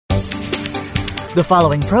The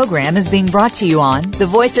following program is being brought to you on the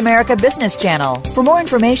Voice America Business Channel. For more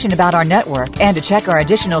information about our network and to check our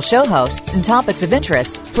additional show hosts and topics of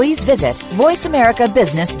interest, please visit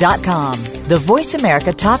voiceamericabusiness.com. The Voice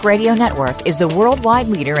America Talk Radio Network is the worldwide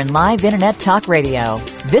leader in live Internet talk radio.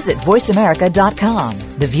 Visit voiceamerica.com.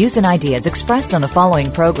 The views and ideas expressed on the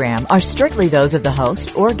following program are strictly those of the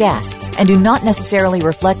host or guests and do not necessarily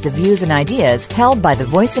reflect the views and ideas held by the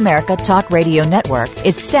Voice America Talk Radio Network,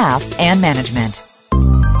 its staff, and management.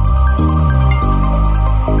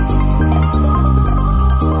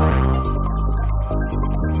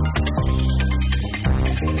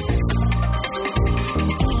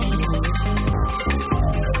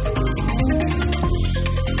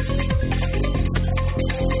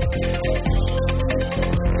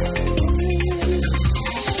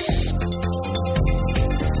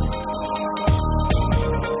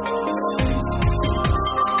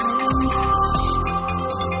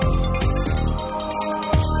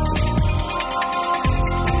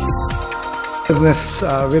 Business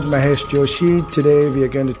with Mahesh Joshi. Today we are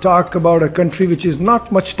going to talk about a country which is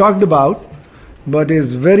not much talked about but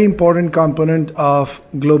is very important component of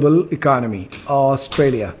global economy,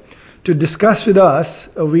 Australia. To discuss with us,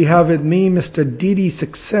 we have with me Mr. Didi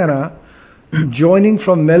Saxena joining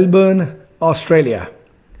from Melbourne, Australia.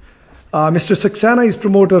 Mr. Saxena is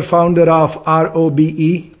promoter founder of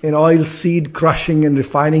ROBE, an oil seed crushing and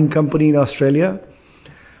refining company in Australia.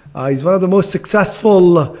 He's one of the most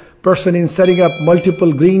successful person in setting up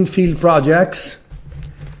multiple greenfield projects,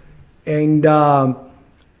 and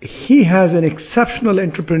he has an exceptional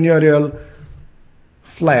entrepreneurial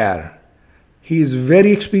flair. He is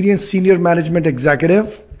very experienced senior management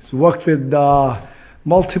executive. He's worked with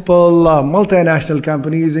multiple multinational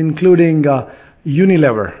companies, including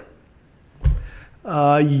Unilever.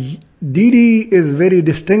 Didi is very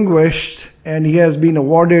distinguished, and he has been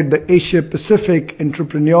awarded the Asia Pacific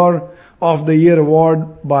Entrepreneur of the Year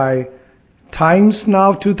award by Times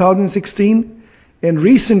Now 2016, and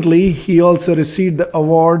recently he also received the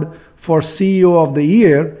award for CEO of the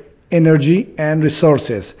Year, Energy and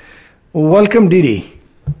Resources. Welcome, Didi.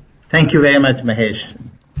 Thank you very much, Mahesh.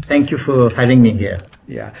 Thank you for having me here.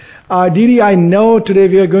 Yeah. Didi, I know today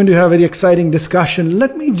we are going to have a very exciting discussion.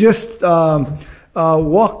 Let me just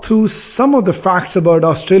walk through some of the facts about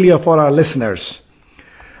Australia for our listeners.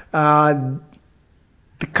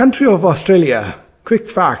 The country of Australia, quick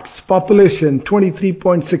facts: population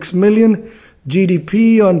 23.6 million,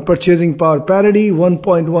 GDP on purchasing power parity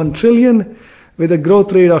 1.1 trillion, with a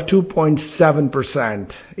growth rate of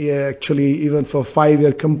 2.7%. Actually, even for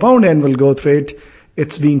 5-year compound annual growth rate,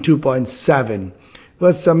 it's been 2.7.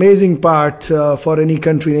 What's the amazing part for any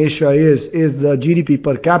country in Asia is the GDP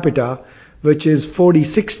per capita, which is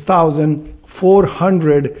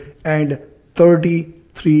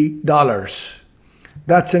 $46,433.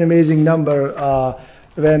 That's an amazing number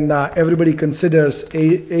when everybody considers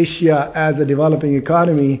Asia as a developing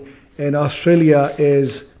economy, and Australia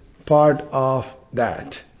is part of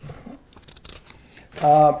that.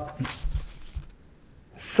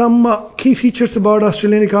 Some key features about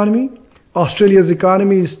Australian economy. Australia's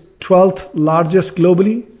economy is 12th largest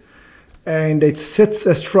globally, and it sits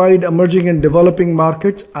astride emerging and developed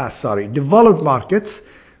markets,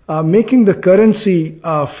 making the currency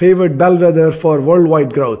a favored bellwether for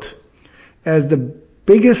worldwide growth. As the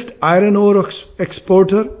biggest iron ore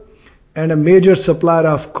exporter and a major supplier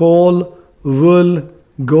of coal, wool,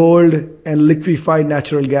 gold, and liquefied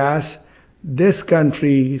natural gas, this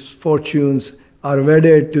country's fortunes are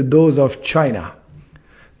wedded to those of China.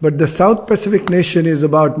 But the South Pacific nation is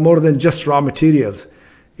about more than just raw materials.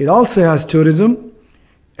 It also has tourism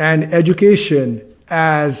and education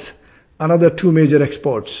as another two major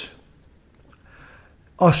exports.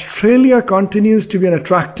 Australia continues to be an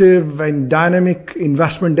attractive and dynamic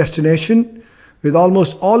investment destination, with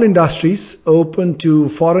almost all industries open to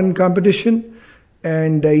foreign competition,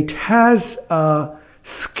 and it has a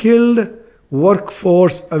skilled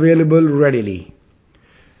workforce available readily.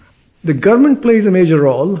 The government plays a major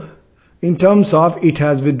role in terms of it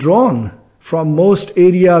has withdrawn from most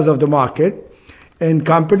areas of the market, and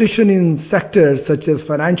competition in sectors such as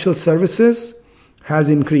financial services has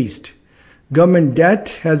increased. Government debt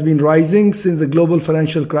has been rising since the global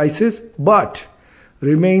financial crisis, but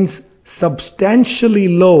remains substantially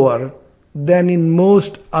lower than in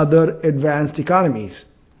most other advanced economies.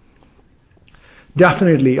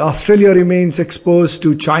 Definitely, Australia remains exposed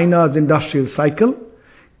to China's industrial cycle,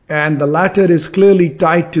 and the latter is clearly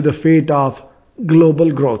tied to the fate of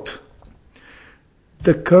global growth.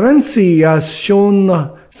 The currency has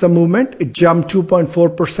shown some movement. It jumped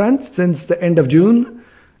 2.4% since the end of June,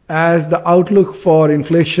 as the outlook for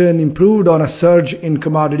inflation improved on a surge in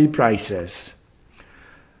commodity prices.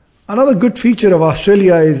 Another good feature of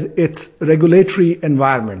Australia is its regulatory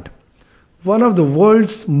environment. One of the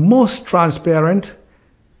world's most transparent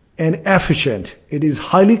and efficient. It is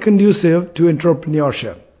highly conducive to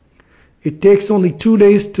entrepreneurship. It takes only 2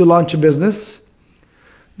 days to launch a business.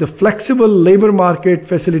 The flexible labor market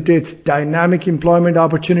facilitates dynamic employment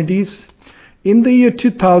opportunities. In the year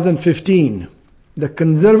 2015, the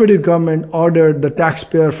Conservative government ordered the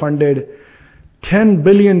taxpayer-funded $10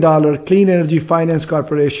 billion Clean Energy Finance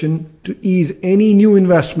Corporation to ease any new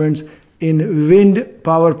investments in wind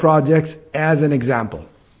power projects as an example.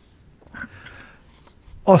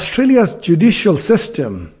 Australia's judicial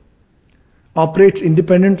system operates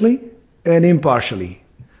independently and impartially.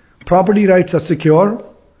 Property rights are secure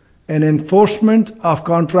and enforcement of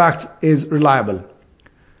contracts is reliable.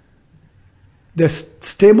 The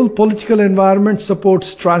stable political environment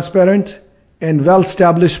supports transparent and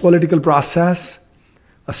well-established political process,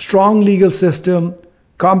 a strong legal system,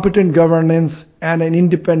 competent governance, and an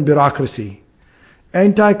independent bureaucracy.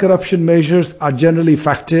 Anti-corruption measures are generally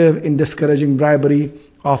effective in discouraging bribery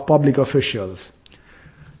of public officials.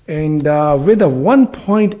 And with a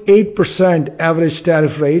 1.8% average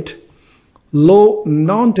tariff rate, low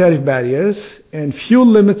non-tariff barriers, and few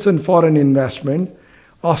limits on foreign investment,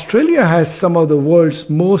 Australia has some of the world's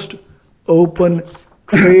most open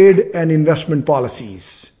trade and investment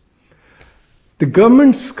policies. The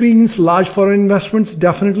government screens large foreign investments,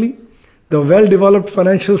 definitely. The well-developed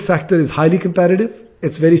financial sector is highly competitive.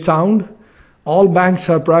 It's very sound. All banks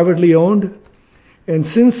are privately owned. And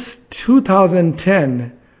since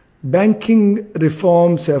 2010, banking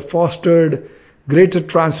reforms have fostered greater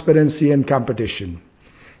transparency and competition.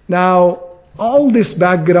 Now, all this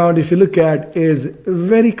background, if you look at, is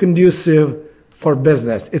very conducive for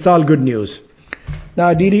business. It's all good news.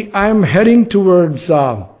 Now, Didi, I'm heading towards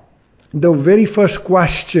the very first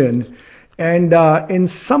question. And in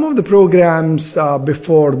some of the programs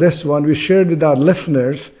before this one, we shared with our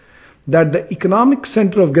listeners that the economic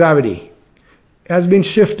center of gravity has been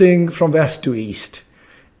shifting from west to east.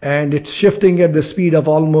 And it's shifting at the speed of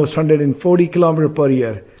almost 140 kilometers per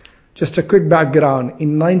year. Just a quick background.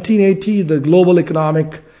 In 1980, the global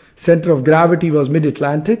economic center of gravity was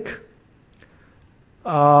mid-Atlantic.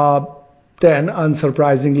 Then,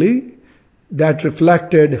 unsurprisingly, that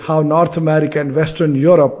reflected how North America and Western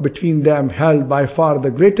Europe, between them, held by far the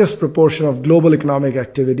greatest proportion of global economic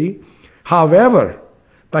activity. However,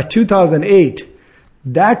 by 2008,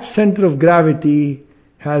 that center of gravity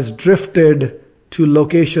has drifted to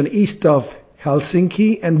location east of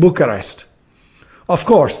Helsinki and Bucharest. Of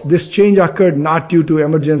course, this change occurred not due to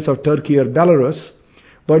emergence of Turkey or Belarus,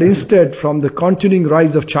 but instead from the continuing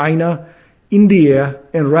rise of China, India,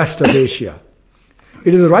 and rest of Asia.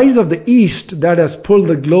 It is the rise of the East that has pulled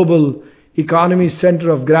the global economy's center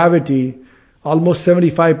of gravity, almost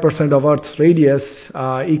 75% of Earth's radius,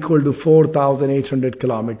 equal to 4,800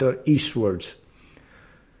 kilometers eastwards.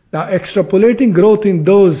 Now, extrapolating growth in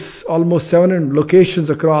those almost 700 locations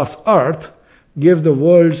across Earth gives the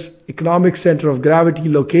world's economic center of gravity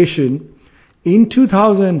location in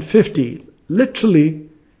 2050, literally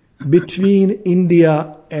between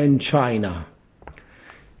India and China.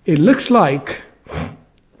 It looks like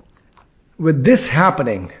with this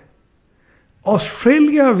happening,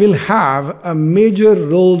 Australia will have a major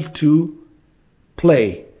role to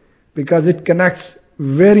play because it connects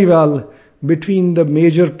very well between the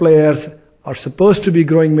major players, are supposed to be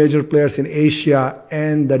growing major players in Asia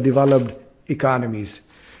and the developed economies.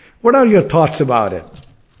 What are your thoughts about it?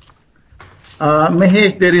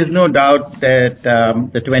 Mahesh, there is no doubt that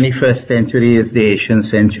the 21st century is the Asian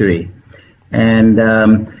century. And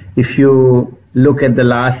if you look at the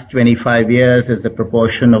last 25 years as a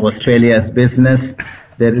proportion of Australia's business,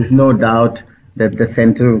 there is no doubt that the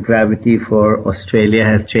center of gravity for Australia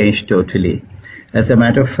has changed totally. As a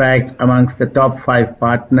matter of fact, amongst the top 5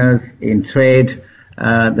 partners in trade,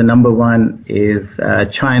 the number 1 is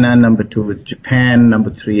China, number 2 is Japan, number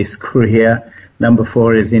 3 is Korea, number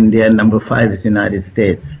 4 is India, and number 5 is United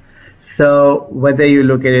States. So whether you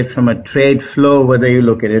look at it from a trade flow, whether you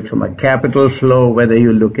look at it from a capital flow, whether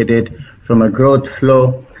you look at it from a growth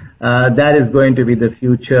flow, that is going to be the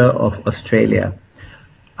future of Australia.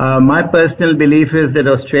 My personal belief is that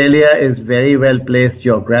Australia is very well placed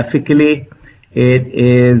geographically. It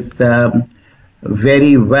is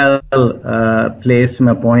very well placed from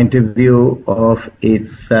a point of view of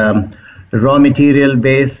its raw material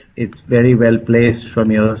base. It's very well placed from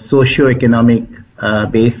your socio-economic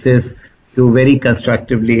basis to very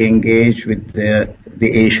constructively engage with the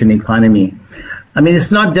Asian economy. I mean,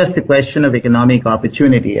 it's not just a question of economic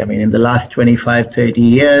opportunity. I mean, in the last 25, 30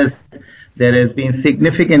 years, there has been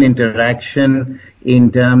significant interaction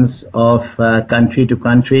in terms of country to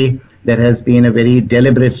country. There has been a very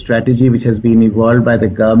deliberate strategy which has been evolved by the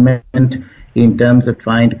government in terms of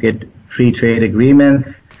trying to get free trade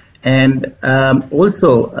agreements. And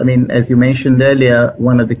also, I mean, as you mentioned earlier,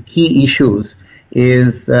 one of the key issues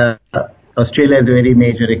is Australia is a very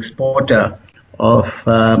major exporter of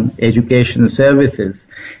education services.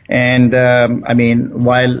 And I mean,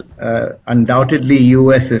 while undoubtedly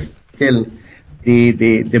US is still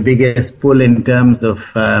the biggest pull in terms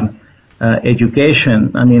of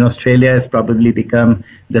education, I mean, Australia has probably become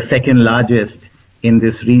the second largest in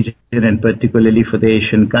this region, and particularly for the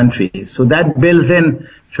Asian countries. So that builds in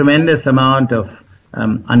tremendous amount of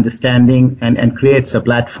understanding and creates a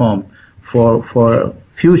platform for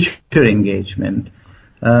future engagement.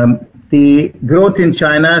 The growth in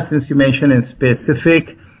China, since you mentioned in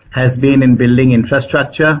specific, has been in building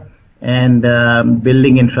infrastructure, and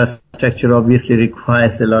building infrastructure obviously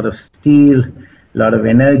requires a lot of steel, a lot of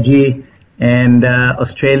energy, and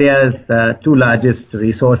Australia's two largest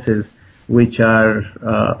resources, which are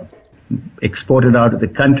exported out of the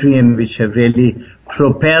country and which have really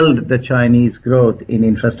propelled the Chinese growth in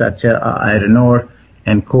infrastructure, are iron ore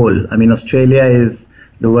and coal. I mean, Australia is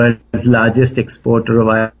the world's largest exporter of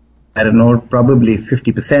iron ore. Probably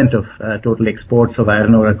 50% of total exports of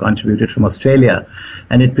iron ore are contributed from Australia,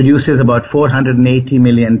 and it produces about 480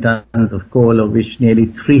 million tons of coal, of which nearly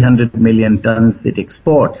 300 million tons it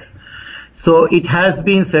exports. So it has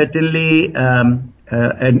been certainly an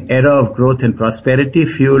era of growth and prosperity,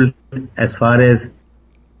 fueled as far as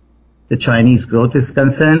the Chinese growth is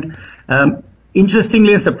concerned.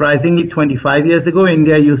 Interestingly and surprisingly, 25 years ago,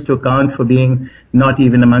 India used to account for being not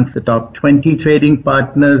even amongst the top 20 trading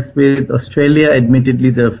partners with Australia.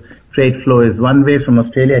 Admittedly, the trade flow is one way from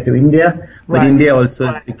Australia to India, but right. India also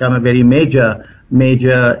has become a very major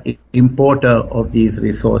importer of these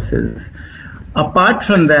resources. Apart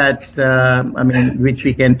from that, I mean, which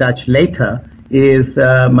we can touch later, is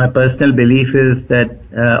my personal belief is that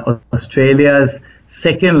Australia's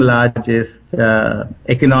second largest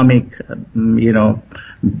economic,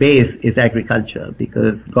 base is agriculture,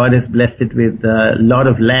 because God has blessed it with a lot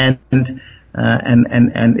of land,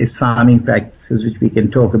 and its farming practices, which we can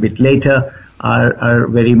talk a bit later, are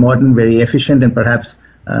very modern, very efficient, and perhaps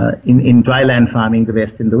in dryland farming the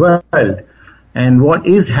best in the world. And what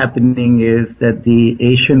is happening is that the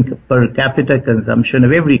Asian per capita consumption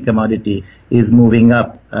of every commodity is moving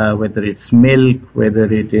up, whether it's milk, whether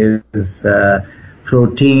it is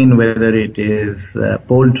protein, whether it is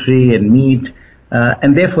poultry and meat.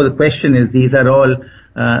 And therefore the question is, these are all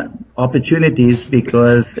opportunities,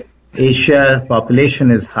 because Asia's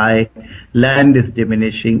population is high, land is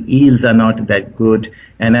diminishing, yields are not that good,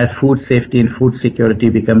 and as food safety and food security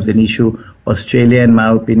becomes an issue, Australia, in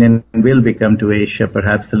my opinion, will become to Asia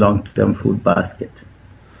perhaps a long-term food basket.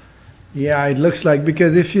 Yeah, it looks like,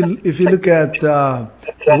 because if you look at the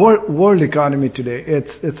world economy today,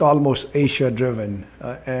 it's almost Asia-driven,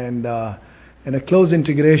 and a close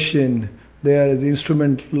integration there is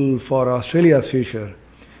instrumental for Australia's future.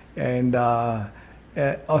 And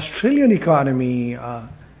Australian economy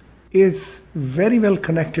is very well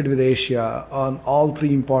connected with Asia on all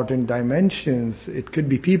three important dimensions. It could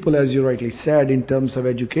be people, as you rightly said, in terms of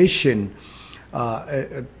education.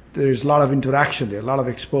 There's a lot of interaction there, a lot of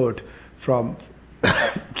export from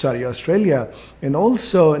Australia, and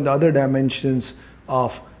also in the other dimensions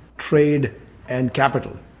of trade and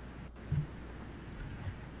capital.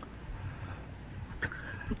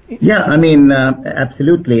 Yeah, I mean,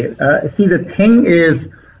 absolutely. See, the thing is,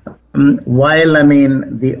 while, I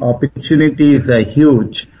mean, the opportunities are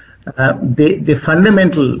huge, the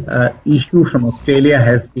fundamental issue from Australia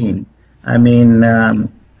has been, I mean,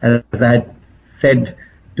 as I said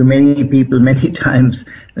to many people many times,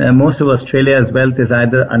 most of Australia's wealth is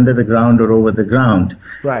either under the ground or over the ground.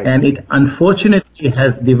 Right. And it unfortunately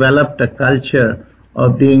has developed a culture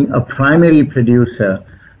of being a primary producer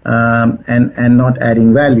and not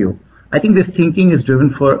adding value. I think this thinking is driven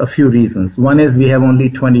for a few reasons. One is we have only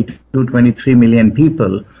 22, 23 million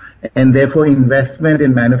people, and therefore investment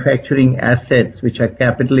in manufacturing assets, which are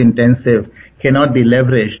capital intensive, cannot be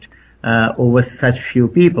leveraged over such few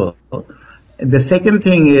people. The second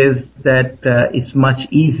thing is that it's much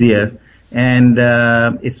easier, and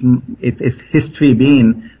it's history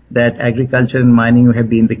been that agriculture and mining have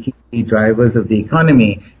been the key drivers of the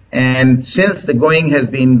economy. And since the going has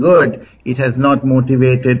been good, it has not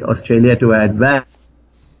motivated Australia to add value.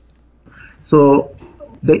 So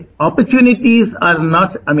the opportunities are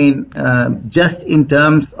not, just in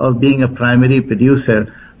terms of being a primary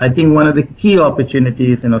producer. I think one of the key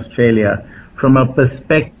opportunities in Australia from a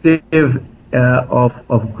perspective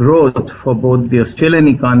of growth for both the Australian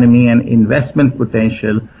economy and investment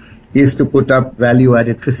potential is to put up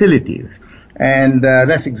value-added facilities. And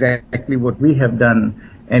that's exactly what we have done.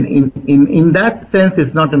 And in that sense,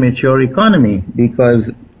 it's not a mature economy,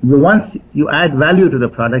 because once you add value to the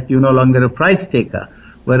product, you're no longer a price taker.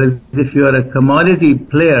 Whereas if you're a commodity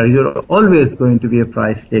player, you're always going to be a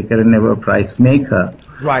price taker and never a price maker.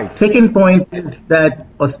 Right. Second point is that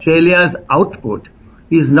Australia's output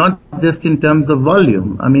is not just in terms of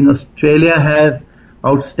volume. Australia has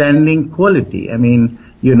outstanding quality.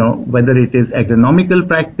 Whether it is agronomical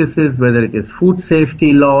practices, whether it is food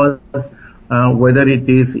safety laws, whether it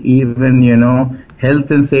is even,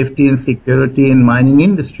 health and safety and security in mining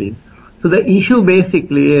industries. So the issue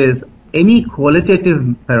basically is any qualitative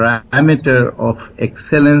parameter of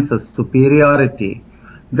excellence or superiority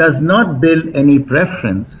does not build any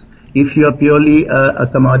preference if you're purely a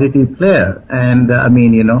commodity player. And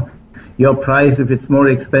your price, if it's more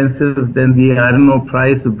expensive than the iron ore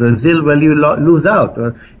price of Brazil, well, you lose out.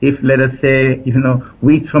 Or if, let us say,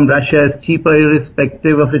 wheat from Russia is cheaper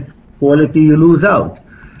irrespective of its quality, you lose out.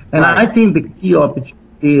 And I think the key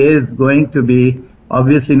opportunity is going to be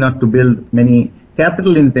obviously not to build many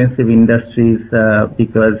capital intensive industries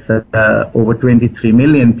because over 23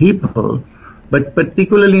 million people, but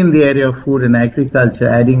particularly in the area of food and agriculture,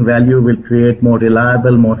 adding value will create more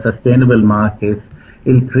reliable, more sustainable markets.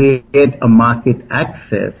 It will create a market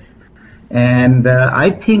access. And I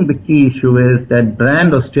think the key issue is that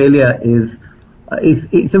brand Australia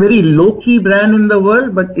it's a very low-key brand in the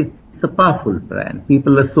world, but it's a powerful brand.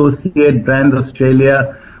 People associate brand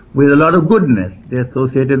Australia with a lot of goodness. They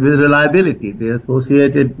associate it with reliability. They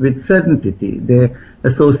associate it with certainty. They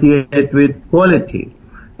associate it with quality.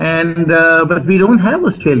 And but we don't have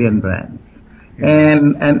Australian brands,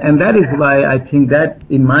 and that is why I think that,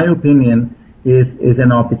 in my opinion, is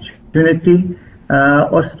an opportunity.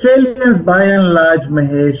 Australians, by and large,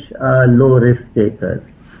 Mahesh, are low risk takers,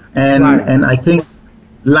 and I think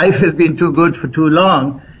life has been too good for too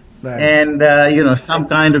long, and some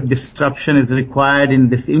kind of disruption is required in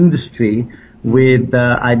this industry with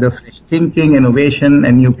either fresh thinking, innovation,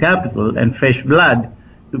 and new capital and fresh blood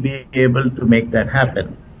to be able to make that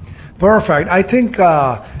happen. Perfect. I think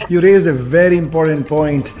you raised a very important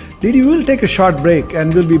point. Didi, we'll take a short break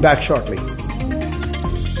and we'll be back shortly.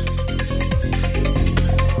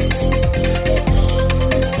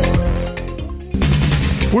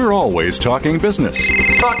 We're always talking business.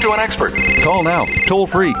 Talk to an expert. Call now, toll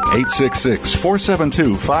free,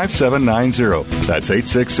 866-472-5790. That's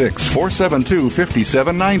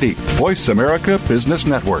 866-472-5790. Voice America Business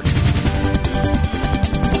Network.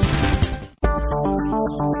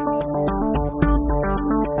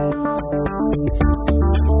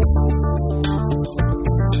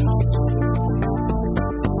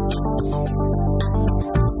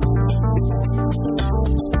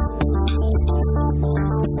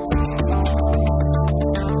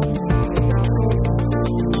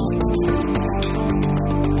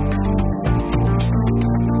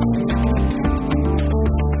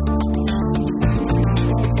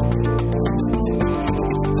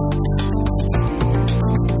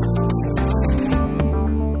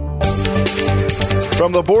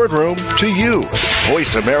 From the boardroom to you,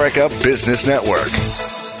 Voice America Business Network.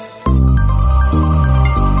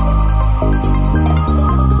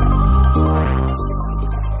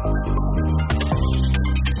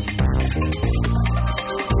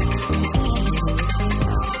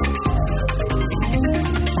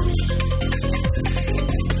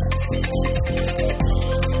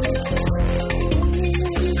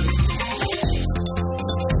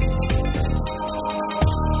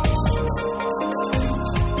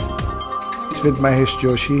 With Mahesh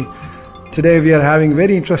Joshi. Today we are having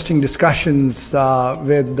very interesting discussions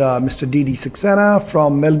with Mr. Didi Saxena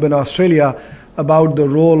from Melbourne, Australia, about the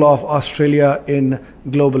role of Australia in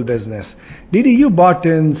global business. Didi, you brought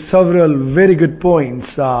in several very good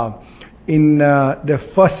points in the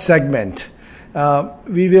first segment.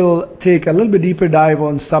 We will take a little bit deeper dive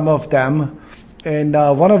on some of them, and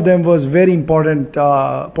one of them was very important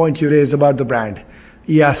point you raised about the brand.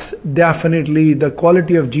 Yes, definitely the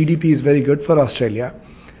quality of GDP is very good for Australia.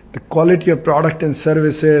 The quality of product and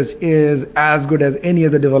services is as good as any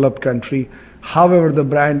other developed country. However, the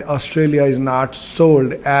brand Australia is not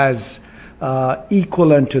sold as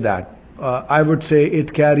equivalent to that. I would say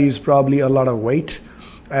it carries probably a lot of weight,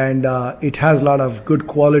 and it has a lot of good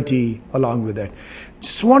quality along with it.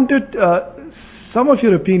 Just wanted some of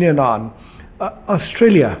your opinion on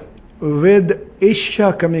Australia, with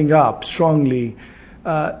Asia coming up strongly,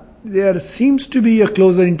 there seems to be a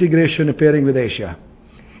closer integration appearing with Asia.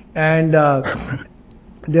 And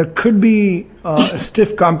there could be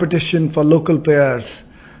stiff competition for local players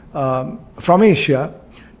from Asia,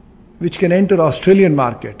 which can enter Australian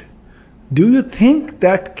market. Do you think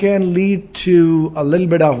that can lead to a little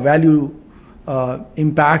bit of value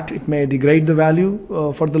impact? It may degrade the value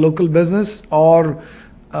for the local business, or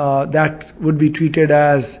that would be treated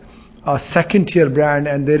as a second-tier brand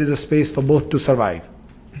and there is a space for both to survive?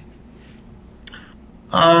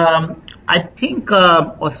 I think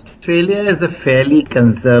Australia is a fairly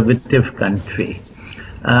conservative country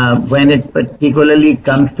when it particularly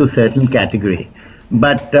comes to certain category.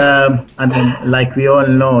 But I mean, like we all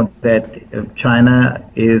know that China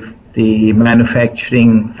is the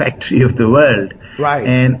manufacturing factory of the world. Right.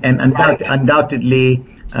 And undoubtedly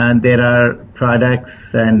there are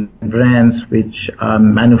products and brands which are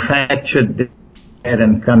manufactured there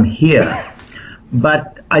and come here.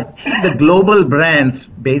 But I think the global brands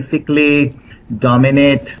basically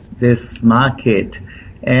dominate this market.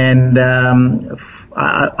 And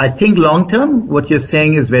I think long term, what you're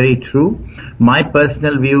saying is very true. My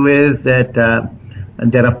personal view is that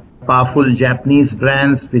there are powerful Japanese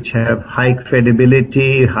brands which have high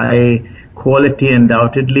credibility, high quality,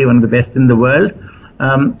 undoubtedly one of the best in the world.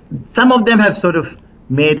 Some of them have sort of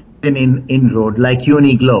made an inroad, like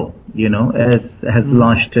Uniqlo, has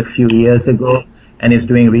launched a few years ago and is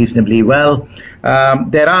doing reasonably well.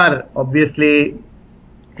 There are obviously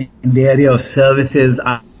in the area of services,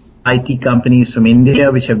 IT companies from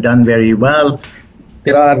India which have done very well.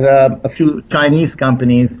 There are a few Chinese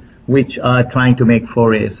companies which are trying to make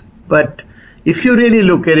forays. But if you really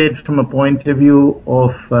look at it from a point of view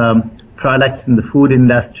of products in the food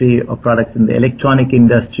industry or products in the electronic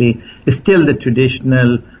industry, it's still the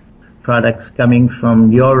traditional products coming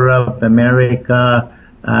from Europe, America.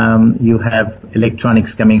 You have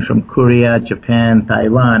electronics coming from Korea, Japan,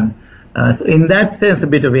 Taiwan. So in that sense, a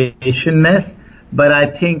bit of Asianness, but I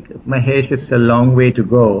think, Mahesh, it's a long way to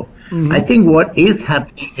go. Mm-hmm. I think what is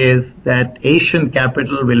happening is that Asian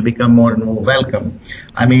capital will become more and more welcome.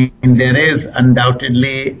 I mean, there is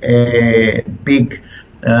undoubtedly a big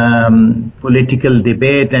political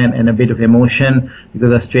debate and a bit of emotion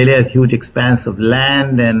because Australia has huge expanse of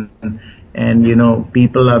land and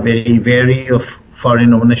people are very wary of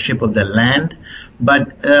foreign ownership of the land.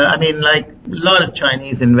 But I mean, like a lot of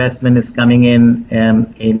Chinese investment is coming in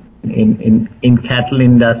cattle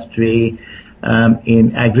industry,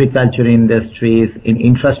 in agriculture industries, in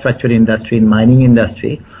infrastructure industry, in mining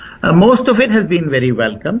industry. Most of it has been very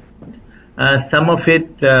welcome. Some of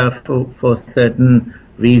it for certain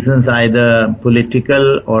reasons, either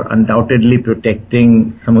political or undoubtedly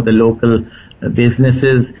protecting some of the local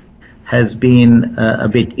businesses, has been a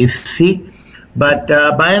bit iffy. But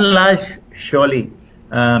by and large, surely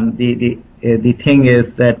the thing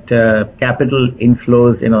is that capital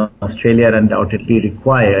inflows in Australia are undoubtedly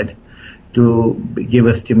required to give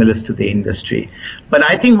a stimulus to the industry. But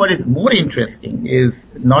I think what is more interesting is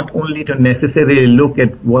not only to necessarily look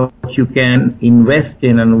at what you can invest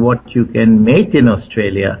in and what you can make in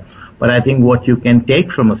Australia, but I think what you can take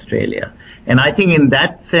from Australia. And I think in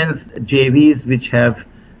that sense, JVs which have,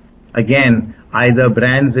 again, either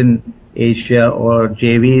brands in Asia or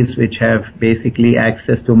JVs which have basically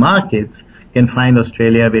access to markets can find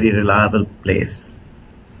Australia a very reliable place.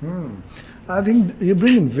 I think you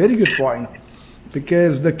bring in a very good point,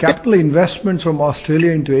 because the capital investments from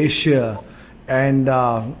Australia into Asia and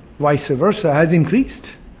vice versa has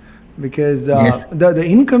increased, because yes. the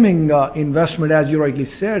incoming investment, as you rightly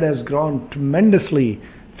said, has grown tremendously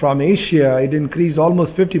from Asia. It increased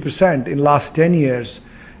almost 50% in last 10 years.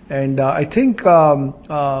 And I think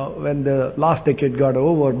when the last decade got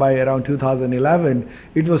over, by around 2011,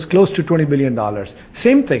 it was close to $20 billion.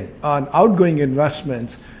 Same thing on outgoing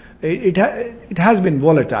investments. It has been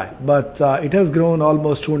volatile, but it has grown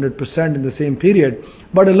almost 200% in the same period,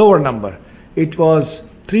 but a lower number. It was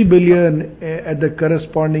 $3 billion at the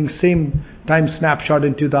corresponding same time snapshot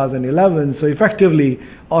in 2011. So effectively,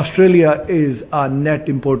 Australia is a net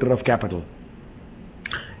importer of capital.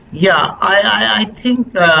 Yeah, I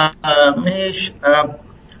think, Mahesh,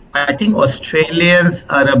 I think Australians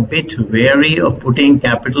are a bit wary of putting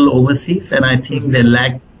capital overseas, and I think they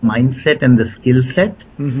lack mindset and the skill set,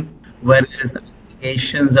 whereas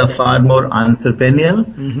Asians are far more entrepreneurial,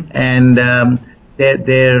 and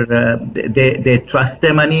they trust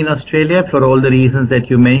their money in Australia for all the reasons that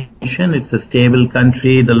you mentioned. It's a stable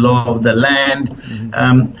country, the law of the land.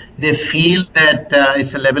 They feel that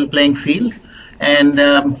it's a level playing field. And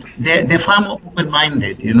they're far more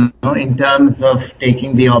open-minded, in terms of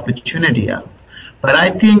taking the opportunity up. But I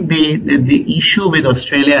think the issue with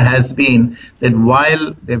Australia has been that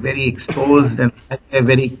while they're very exposed and they're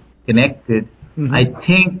very connected, I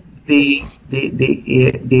think the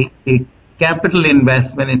capital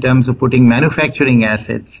investment in terms of putting manufacturing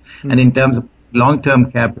assets and in terms of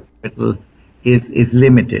long-term capital is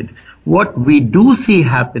limited. What we do see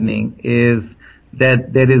happening is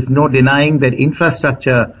that there is no denying that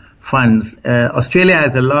infrastructure funds, Australia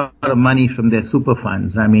has a lot of money from their super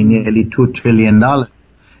funds, nearly $2 trillion.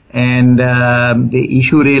 And the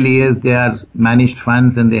issue really is they are managed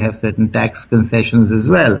funds and they have certain tax concessions as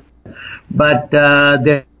well. But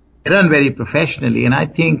they're run very professionally, and I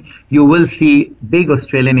think you will see big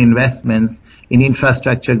Australian investments in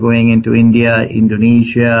infrastructure going into India,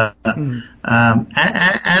 Indonesia, and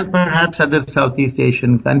perhaps other Southeast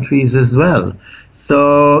Asian countries as well.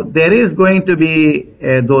 So there is going to be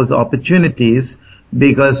those opportunities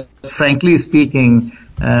because, frankly speaking,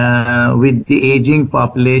 with the aging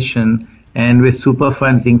population and with super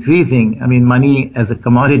funds increasing, money as a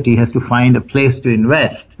commodity has to find a place to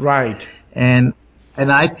invest. Right. And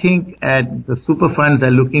I think the super funds are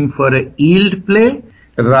looking for a yield play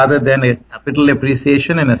rather than a capital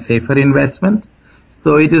appreciation and a safer investment.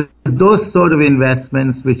 So it is those sort of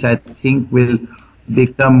investments which I think will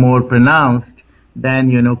become more pronounced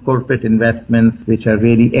than, corporate investments which are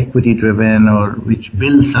really equity driven or which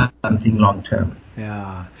build something long term.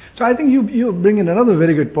 Yeah. So I think you bring in another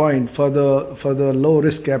very good point for the low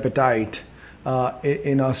risk appetite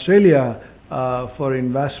in Australia for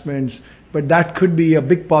investments. But that could be a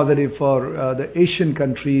big positive for the Asian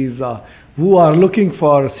countries who are looking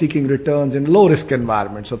for seeking returns in low risk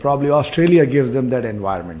environments. So probably Australia gives them that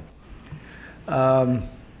environment.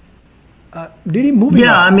 Did he move?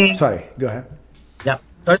 Yeah, sorry, go ahead. Yeah,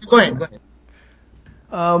 sorry, go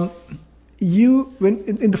ahead. When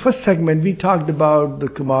in the first segment we talked about the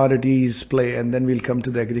commodities play, and then we'll come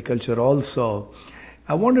to the agriculture also.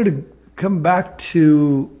 I wanted to come back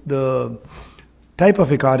to the type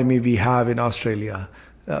of economy we have in Australia.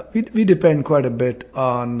 We depend quite a bit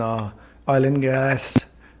on oil and gas,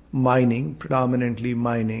 mining, predominantly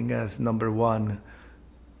mining as number one.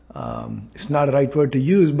 It's not the right word to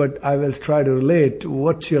use, but I will try to relate.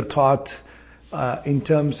 What's your thought in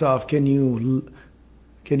terms of can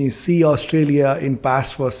you see Australia in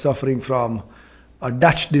past was suffering from a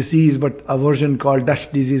Dutch disease, but a version called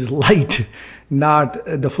Dutch disease light, not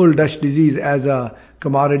the full Dutch disease as a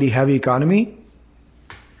commodity heavy economy?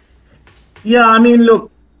 Yeah, look,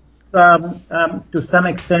 to some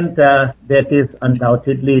extent that is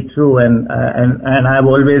undoubtedly true, and I've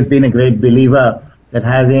always been a great believer that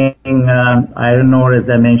having iron ore, as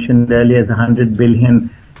I mentioned earlier, is a 100 billion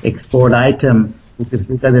export item, which is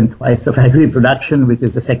bigger than twice of agri production, which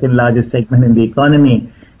is the second largest segment in the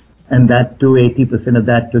economy, and that too 80% of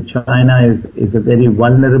that to China is a very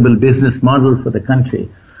vulnerable business model for the country.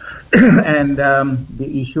 And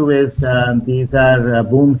the issue is these are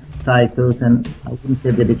boom cycles, and I wouldn't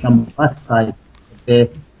say they become bust cycles. They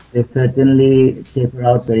certainly taper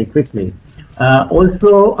out very quickly.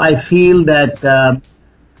 Also, I feel that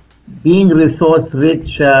being resource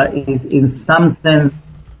rich is in some sense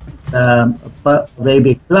a very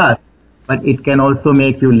big plus, but it can also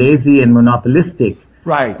make you lazy and monopolistic.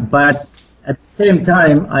 Right. But at the same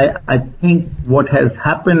time, I think what has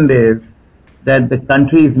happened is that the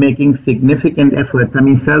country is making significant efforts.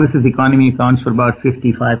 Services economy accounts for about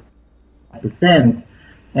 55%,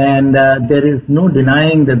 and there is no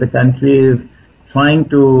denying that the country is trying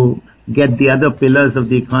to get the other pillars of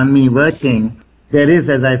the economy working. There is,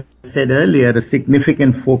 as I said earlier, a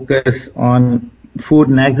significant focus on food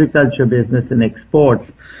and agriculture business and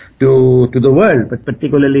exports to the world, but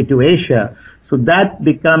particularly to Asia. So that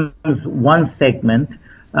becomes one segment.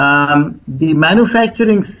 The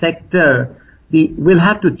manufacturing sector will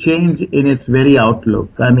have to change in its very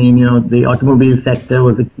outlook. The automobile sector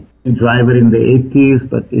was a key driver in the 80s,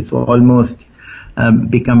 but it's almost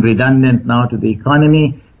become redundant now to the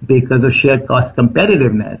economy because of sheer cost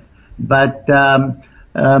competitiveness. But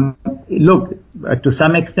look, to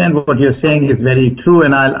some extent, what you're saying is very true,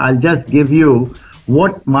 and I'll just give you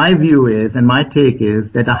what my view is, and my take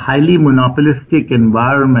is that a highly monopolistic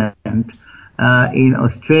environment in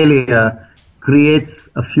Australia creates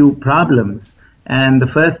a few problems. And the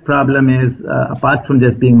first problem is, apart from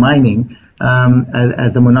just being mining,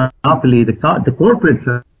 as a monopoly, the corporates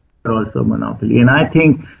are also a monopoly. And I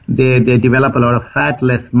think they develop a lot of fat,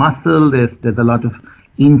 less muscle. There's a lot of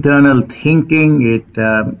internal thinking.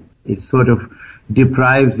 It sort of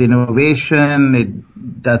deprives innovation.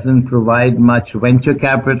 It doesn't provide much venture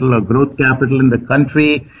capital or growth capital in the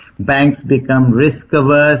country. Banks become risk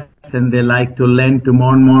averse and they like to lend to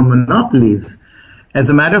more and more monopolies. As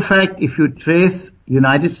a matter of fact, if you trace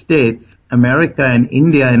United States, America, and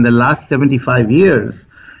India in the last 75 years,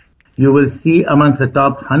 you will see amongst the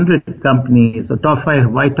top 100 companies, or top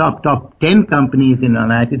 10 companies in the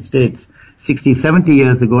United States 60, 70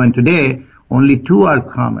 years ago and today, only 2 are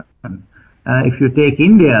common. If you take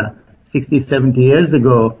India 60, 70 years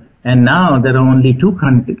ago, and now there are only 2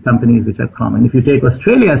 companies which are common. If you take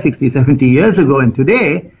Australia 60, 70 years ago and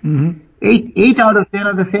today, 8 out of 10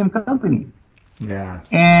 are the same companies. Yeah.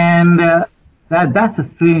 And that's a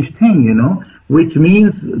strange thing, which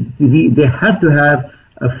means they have to have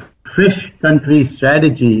a fresh country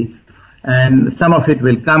strategy, and some of it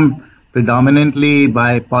will come predominantly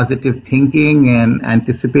by positive thinking and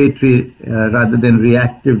anticipatory rather than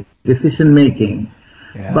reactive decision making.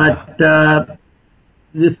 Yeah. But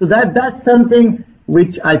so that's something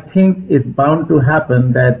which I think is bound to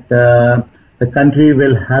happen, that the country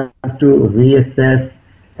will have to reassess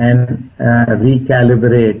and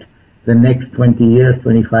recalibrate the next 20 years,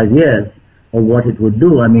 25 years of what it would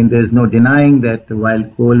do. I mean, there's no denying that while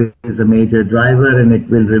coal is a major driver and it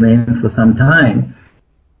will remain for some time,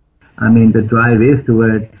 I mean, the drive is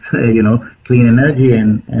towards, clean energy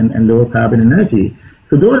and lower carbon energy.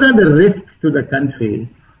 So those are the risks to the country.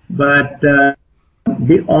 But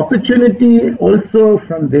the opportunity also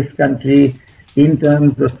from this country in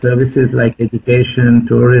terms of services like education,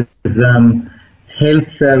 tourism, health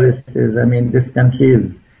services. I mean, this country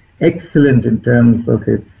is excellent in terms of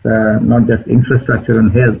its not just infrastructure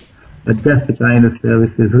and health, but just the kind of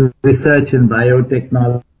services, research in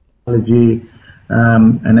biotechnology.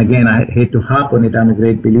 And again, I hate to harp on it, I'm a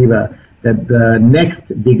great believer that the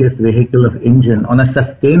next biggest vehicle of engine on a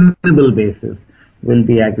sustainable basis will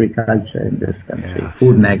be agriculture in this country,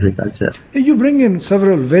 food and agriculture. You bring in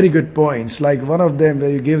several very good points, like one of them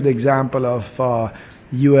where you give the example of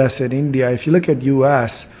US and India. If you look at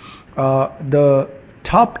US, the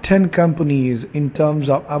top 10 companies in terms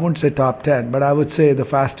of, I wouldn't say top 10, but I would say the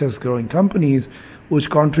fastest growing companies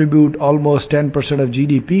which contribute almost 10% of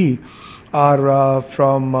GDP are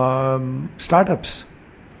from startups.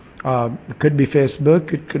 It could be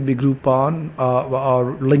Facebook, it could be Groupon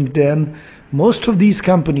or LinkedIn. Most of these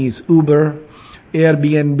companies, Uber,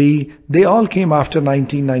 Airbnb, they all came after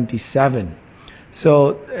 1997.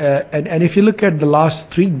 So, and if you look at the last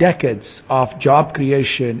 3 decades of job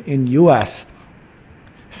creation in US,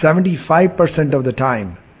 75% of the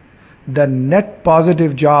time, the net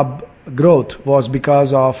positive job growth was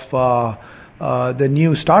because of the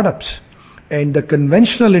new startups. And the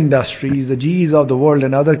conventional industries, the GEs of the world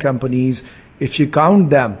and other companies, if you count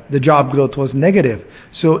them, the job growth was negative.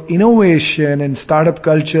 So innovation and startup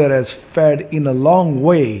culture has fed in a long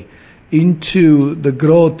way into the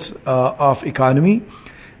growth of economy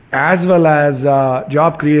as well as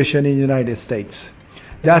job creation in the United States.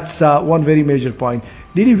 That's one very major point.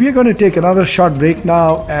 Didi, we're going to take another short break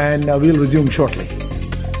now and we'll resume shortly.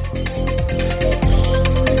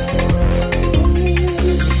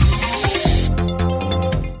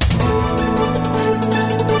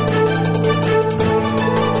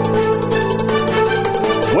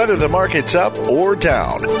 Whether the market's up or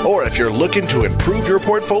down, or if you're looking to improve your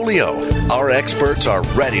portfolio, our experts are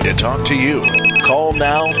ready to talk to you. Call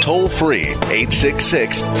now toll free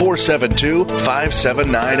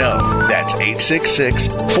 866-472-5790. That's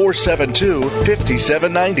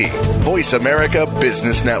 866-472-5790. Voice America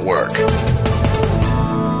Business Network.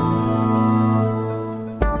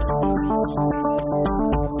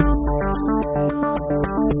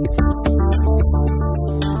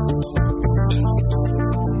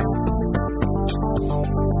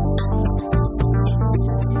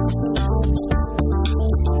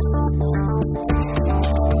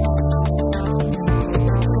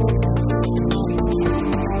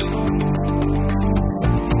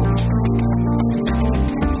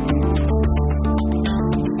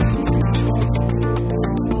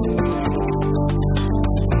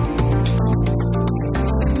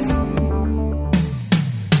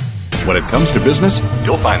 When it comes to business,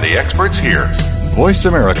 you'll find the experts here. Voice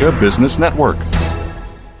America Business Network.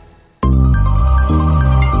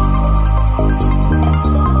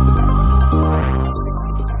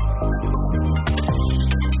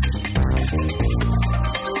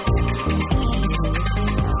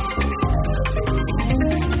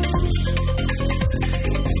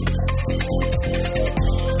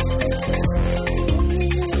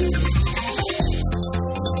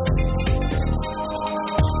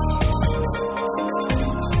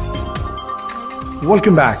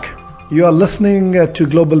 Welcome back. You are listening to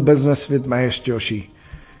Global Business with Mahesh Joshi.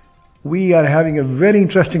 We are having a very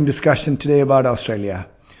interesting discussion today about Australia.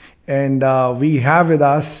 And we have with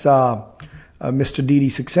us Mr. Didi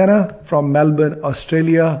Saxena from Melbourne,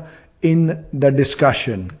 Australia in the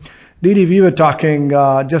discussion. Didi, we were talking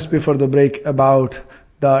just before the break about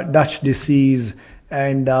the Dutch disease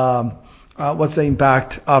and what's the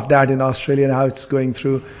impact of that in Australia and how it's going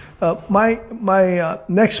through. My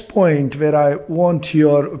next point where I want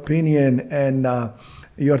your opinion and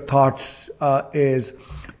your thoughts is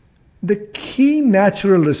the key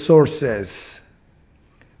natural resources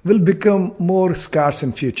will become more scarce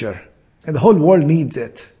in future, and the whole world needs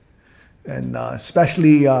it, and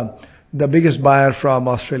especially the biggest buyer from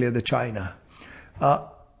Australia, the China.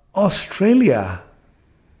 Australia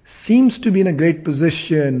seems to be in a great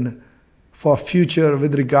position for future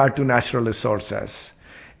with regard to natural resources.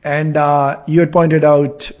 And you had pointed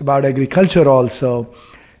out about agriculture also,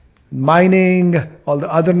 mining, all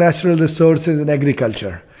the other natural resources and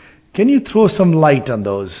agriculture. Can you throw some light on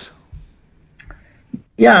those?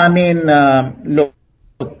 Yeah, I mean, look,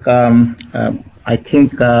 I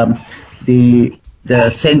think the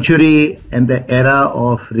century and the era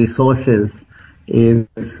of resources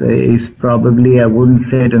is probably, I wouldn't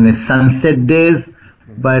say it in the sunset days,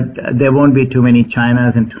 but there won't be too many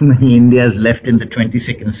Chinas and too many Indias left in the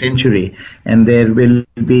 22nd century, and there will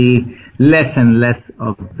be less and less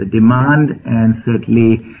of the demand, and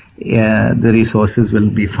certainly the resources will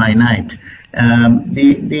be finite.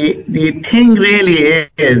 The thing really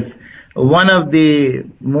is, one of the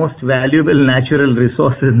most valuable natural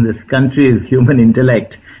resources in this country is human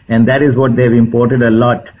intellect, and that is what they've imported a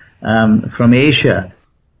lot from Asia.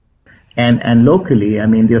 And locally, I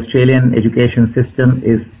mean, the Australian education system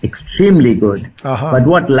is extremely good. But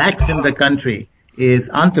what lacks in the country is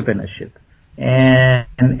entrepreneurship.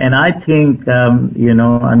 And I think, earlier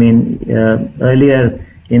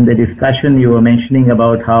in the discussion, you were mentioning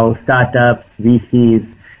about how startups,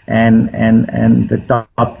 VCs, and the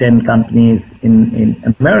top 10 companies in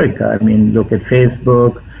America, I mean, look at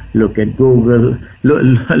Facebook, look at Google,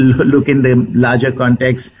 look in the larger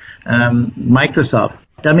context, Microsoft.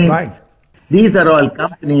 I mean, right. These are all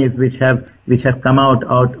companies which have come out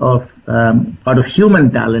of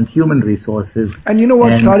human talent, human resources. And you know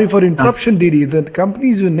what? Sorry for interruption, Didi. The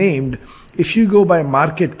companies you named, if you go by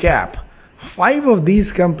market cap, 5 of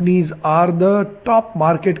these companies are the top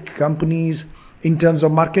market companies in terms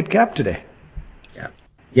of market cap today.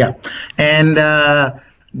 Yeah. And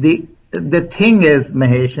the thing is,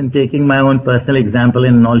 Mahesh, and taking my own personal example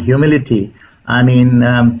in all humility, I mean,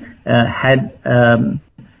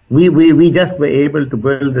 we just were able to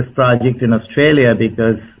build this project in Australia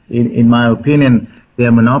because, in my opinion, they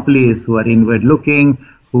are monopolies who are inward looking,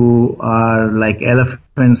 who are like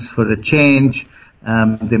elephants for a change.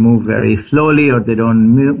 They move very slowly, or they don't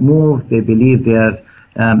move. They believe they are,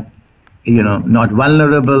 not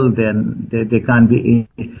vulnerable. Then they can't be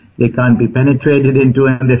penetrated into,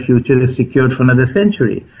 and their future is secured for another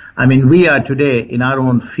century. I mean, we are today in our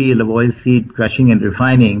own field of oilseed crushing and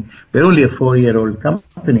refining. We're only a 4-year-old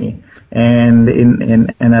company, and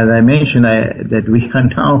as I mentioned, that we are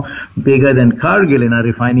now bigger than Cargill in our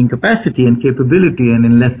refining capacity and capability. And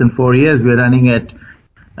in less than 4 years, we're running at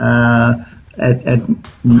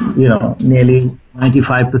nearly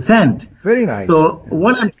 95%. Very nice. So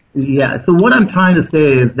what I'm trying to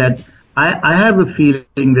say is that I have a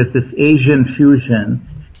feeling that this Asian fusion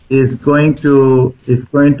is going to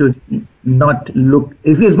change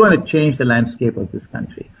the landscape of this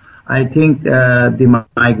country. I think the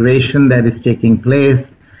migration that is taking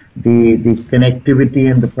place, the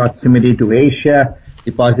connectivity and the proximity to Asia,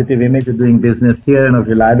 the positive image of doing business here and of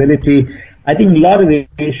reliability, I think a lot of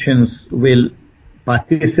Asians will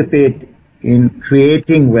participate in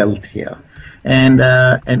creating wealth here. And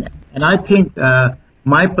I think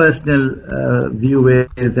my personal view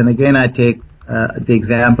is, and again I take the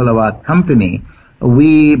example of our company,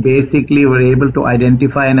 we basically were able to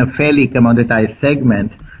identify in a fairly commoditized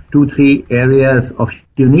segment 2-3 areas of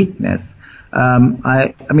uniqueness.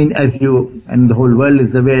 I mean, as you and the whole world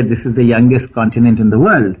is aware, this is the youngest continent in the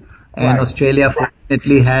world, and right. Australia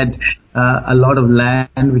fortunately had a lot of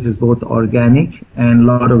land which is both organic and a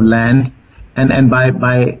lot of land, and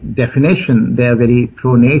by definition they are very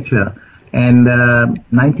pro-nature, and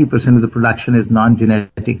 90% of the production is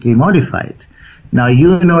non-genetically modified. Now,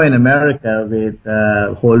 in America with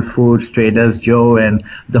Whole Foods, Trader Joe, and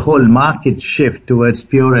the whole market shift towards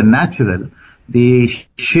pure and natural, the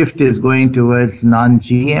shift is going towards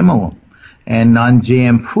non-GMO and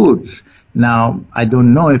non-GM foods. Now, I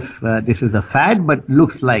don't know if this is a fad, but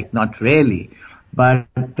looks like not really. But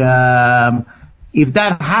if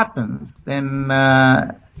that happens, then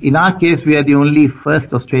in our case, we are the only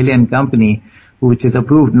first Australian company which has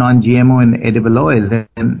approved non-GMO in edible oils,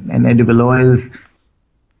 and edible oils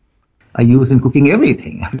are used in cooking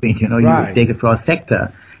everything. I mean, Right. you take it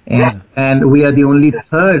cross-sector. And we are the only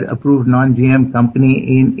third approved non-GM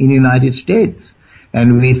company in United States.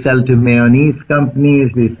 And we sell to mayonnaise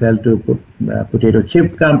companies, we sell to potato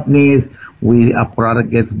chip companies, our product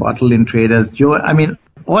gets bottled in Trader's Joe. I mean,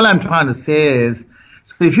 all I'm trying to say is,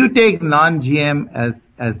 so if you take non-GM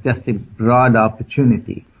as just a broad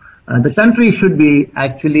opportunity, the country should be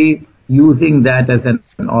actually using that as an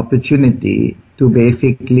opportunity to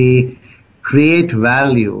basically create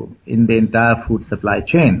value in the entire food supply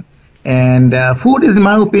chain. And food is, in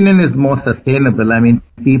my opinion, is more sustainable. I mean,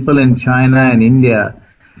 people in China and India,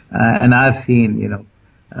 and I've seen,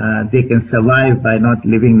 they can survive by not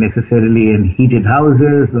living necessarily in heated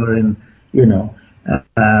houses or in,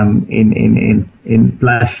 in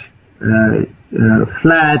plush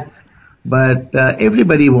flats. But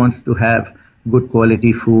everybody wants to have good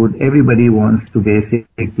quality food. Everybody wants to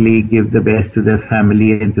basically give the best to their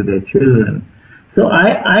family and to their children. So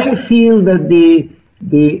I feel that the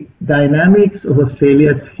dynamics of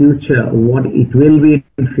Australia's future, what it will be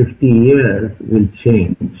in 50 years, will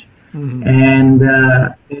change. Mm-hmm. And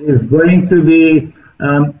it is going to be,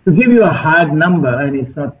 to give you a hard number, and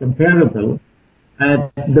it's not comparable,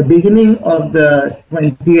 at the beginning of the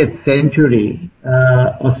 20th century,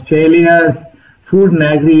 Australia's food and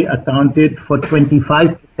agri accounted for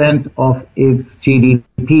 25% of its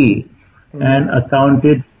GDP and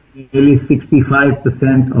accounted nearly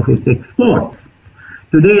 65% of its exports.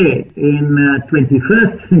 Today, in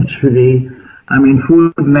 21st century, I mean,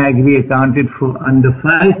 food and agri accounted for under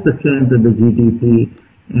 5% of the GDP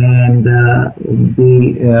and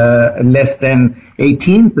less than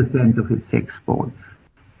 18% of its exports.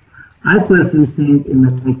 I personally think in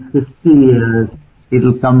the next 50 years,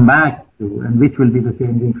 it'll come back to, and which will be the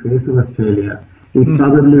changing face of Australia, it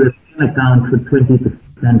probably will account for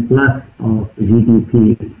 20% plus of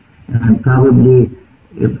GDP and probably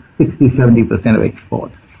 60-70% of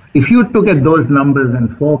export. If you took at those numbers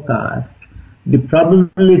and forecast, the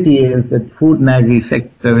probability is that food and agri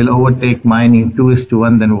sector will overtake mining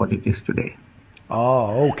 2:1 than what it is today.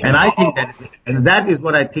 Oh, okay. And I think that is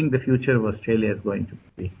what I think the future of Australia is going to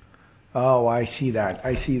be. Oh, I see that.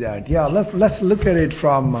 Yeah, let's look at it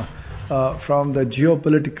from the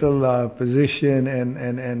geopolitical position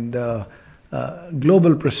and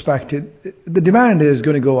global perspective. The demand is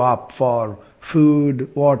going to go up for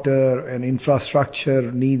food, water, and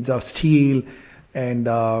infrastructure needs of steel and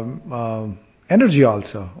energy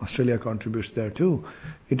also. Australia contributes there too.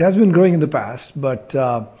 It has been growing in the past, but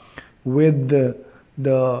with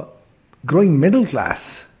the growing middle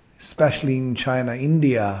class, especially in China,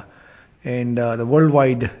 India, and the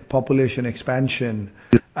worldwide population expansion,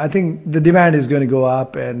 I think the demand is going to go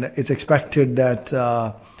up, and it's expected that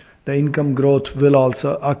the income growth will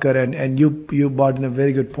also occur. And you brought in a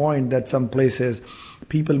very good point that some places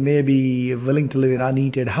people may be willing to live in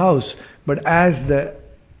unheated house, but as the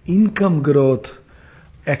income growth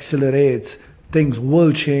accelerates, things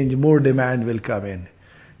will change, more demand will come in.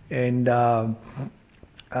 And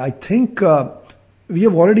I think we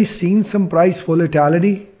have already seen some price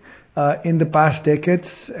volatility in the past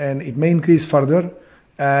decades, and it may increase further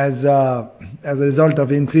as a result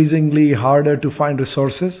of increasingly harder to find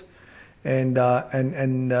resources and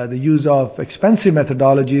the use of expensive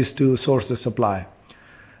methodologies to source the supply.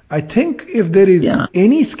 I think if there is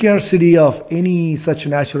any scarcity of any such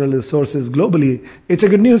natural resources globally, it's a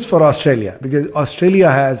good news for Australia, because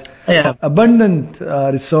Australia has abundant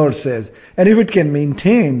resources, and if it can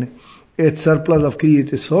maintain its surplus of key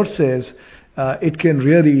resources, it can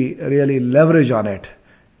really leverage on it.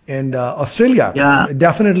 And Australia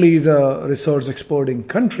definitely is a resource exporting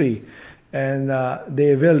country, and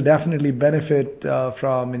they will definitely benefit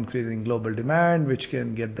from increasing global demand, which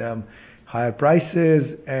can get them higher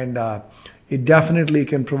prices, and it definitely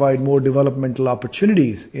can provide more developmental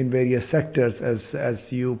opportunities in various sectors,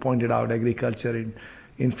 as you pointed out, agriculture and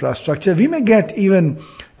infrastructure. We may get even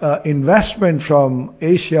investment from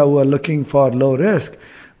Asia who are looking for low risk.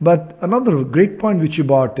 But another great point which you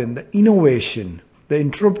brought in, the innovation, the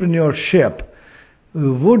entrepreneurship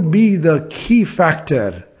would be the key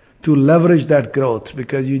factor to leverage that growth,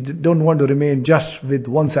 because you don't want to remain just with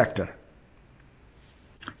one sector.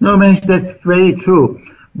 No, Manish, that's very true.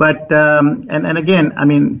 But and again, I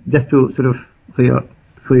mean, just to sort of for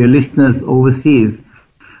your listeners overseas,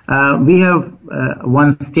 we have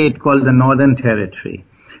one state called the Northern Territory.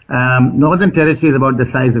 Northern Territory is about the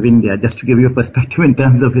size of India, just to give you a perspective in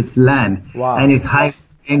terms of its land. Wow. And it's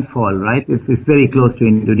rainfall, right? It's very close to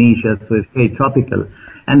Indonesia, so it's very tropical.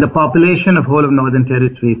 And the population of whole of Northern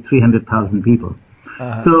Territory is 300,000 people.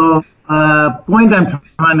 So, point I'm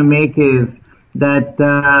trying to make is that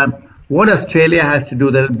what Australia has to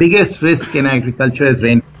do, the biggest risk in agriculture is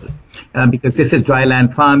rainfall. Because this is dry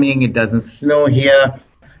land farming, it doesn't snow here.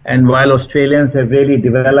 And while Australians have really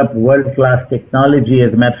developed world-class technology,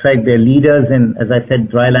 as a matter of fact, they're leaders in, as I said,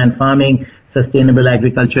 dry land farming, sustainable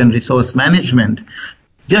agriculture and resource management.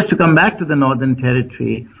 Just to come back to the Northern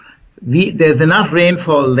Territory, there's enough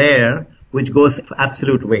rainfall there which goes to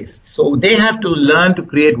absolute waste. So they have to learn to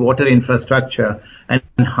create water infrastructure and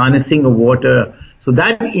harnessing of water. So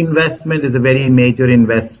that investment is a very major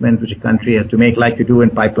investment which a country has to make, like you do in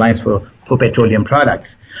pipelines for petroleum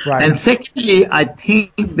products. Right. And secondly, I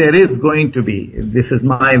think there is going to be, this is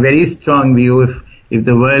my very strong view, if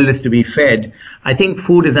the world is to be fed, I think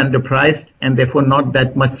food is underpriced and therefore not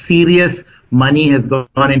that much serious money has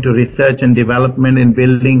gone into research and development in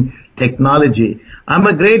building technology. I'm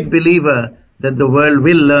a great believer that the world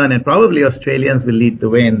will learn, and probably Australians will lead the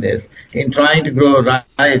way in this, in trying to grow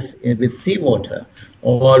rice with seawater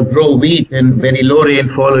or grow wheat in very low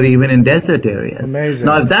rainfall or even in desert areas. Amazing.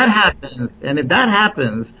 Now, if that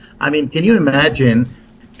happens, I mean, can you imagine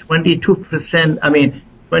 22%,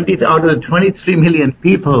 20 out of the 23 million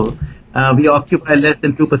people, we occupy less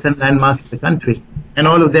than 2% land mass of the country, and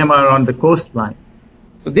all of them are on the coastline.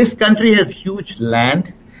 So this country has huge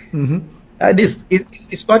land. Mm-hmm.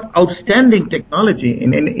 It's got outstanding technology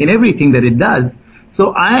in everything that it does.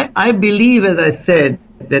 So I believe, as I said,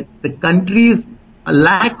 that the country's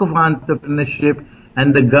lack of entrepreneurship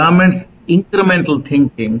and the government's incremental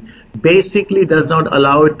thinking basically does not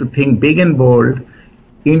allow it to think big and bold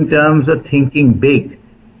in terms of thinking big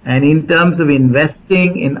and in terms of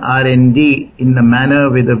investing in R&D in a manner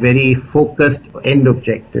with a very focused end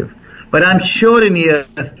objective. But I'm sure in years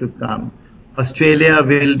to come, Australia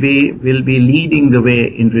will be leading the way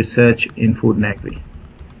in research in food and agri.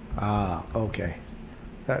 Okay.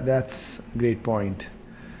 That's a great point.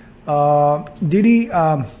 Didi,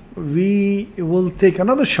 we will take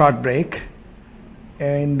another short break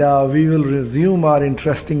and we will resume our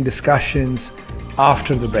interesting discussions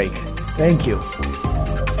after the break. Thank you.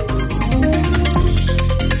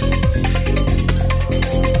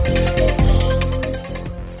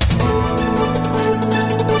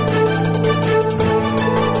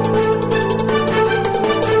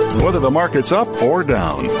 Whether the market's up or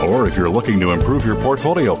down, or if you're looking to improve your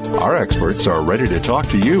portfolio, our experts are ready to talk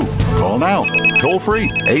to you. Call now. Toll free,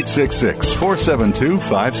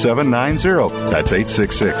 866-472-5790. That's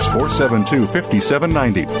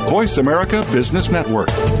 866-472-5790. Voice America Business Network.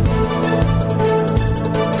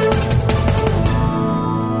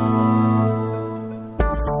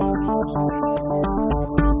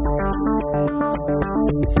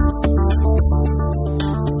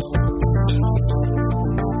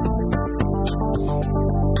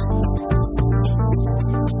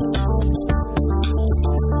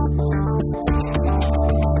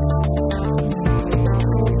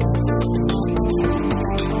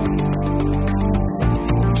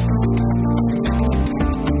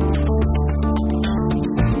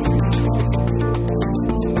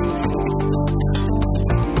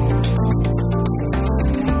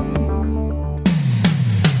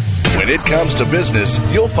 When it comes to business,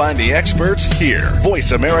 you'll find the experts here.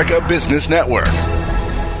 Voice America Business Network.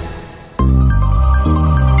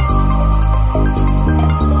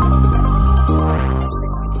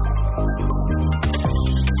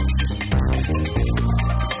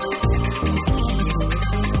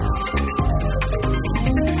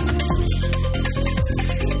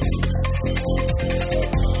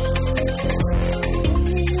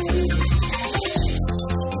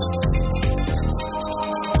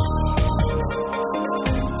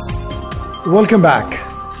 Welcome back.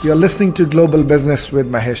 You're listening to Global Business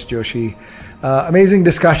with Mahesh Joshi. Amazing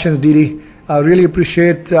discussions, Didi. I really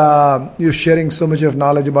appreciate you sharing so much of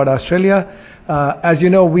knowledge about Australia. As you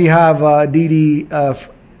know, we have Didi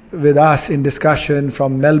with us in discussion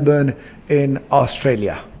from Melbourne in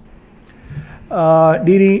Australia.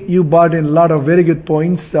 Didi, you brought in a lot of very good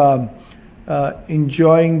points.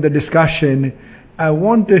 Enjoying the discussion. I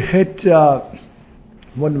want to hit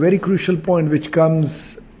one very crucial point which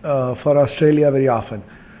comes for Australia very often.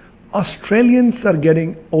 Australians are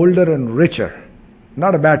getting older and richer.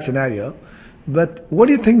 Not a bad scenario, but what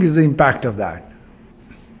do you think is the impact of that?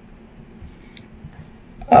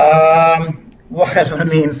 I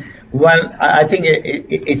think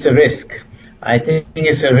it's a risk. I think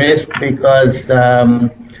it's a risk because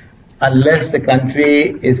unless the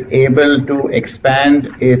country is able to expand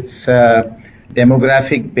its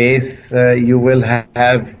demographic base, you will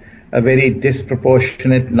have a very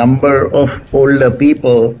disproportionate number of older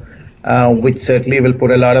people, which certainly will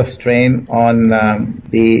put a lot of strain on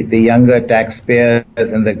the younger taxpayers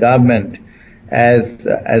and the government, as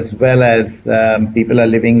well as people are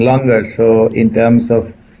living longer. So in terms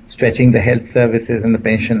of stretching the health services and the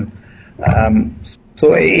pension,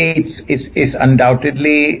 so it's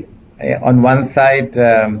undoubtedly on one side.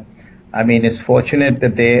 It's fortunate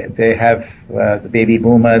that they have the baby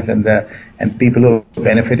boomers and people who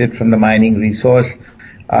benefited from the mining resource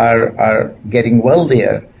are getting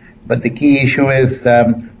wealthier. But the key issue is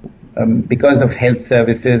because of health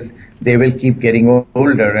services, they will keep getting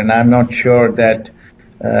older, and I'm not sure that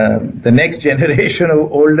the next generation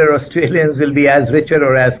of older Australians will be as richer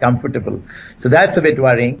or as comfortable. So that's a bit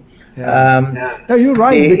worrying. Yeah. No, you're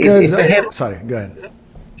right, because... sorry, go ahead.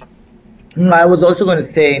 I was also going to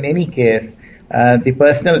say, in any case, the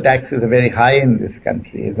personal taxes are very high in this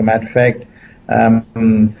country. As a matter of fact,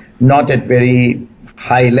 not at very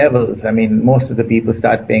high levels. Most of the people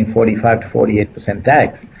start paying 45 to 48%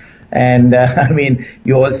 tax. And,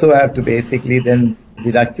 you also have to basically then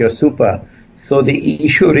deduct your super. So the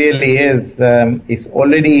issue really is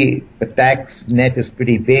already the tax net is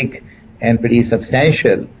pretty big and pretty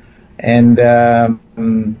substantial. And the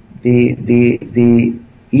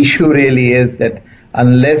issue really is that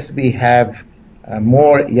unless we have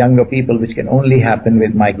more younger people, which can only happen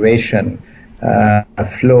with migration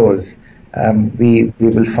flows, we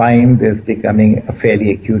will find this becoming a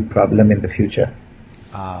fairly acute problem in the future.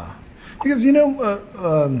 Because,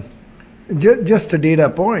 just a data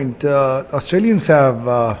point, Australians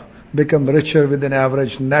have become richer with an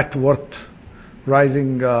average net worth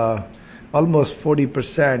rising almost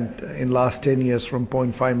 40% in last 10 years from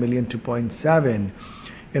 0.5 million to 0.7.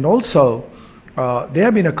 And also, they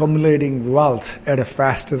have been accumulating wealth at a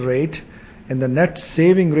faster rate, and the net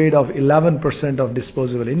saving rate of 11% of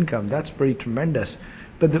disposable income. That's pretty tremendous.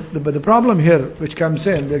 But the problem here, which comes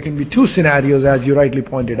in, there can be two scenarios, as you rightly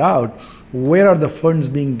pointed out. Where are the funds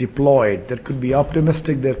being deployed? There could be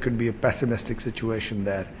optimistic, there could be a pessimistic situation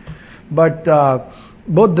there. But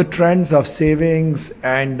both the trends of savings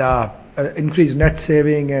and increased net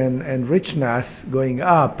saving and richness going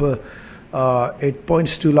up, it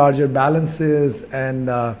points to larger balances, and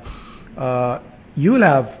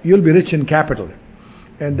you'll be rich in capital,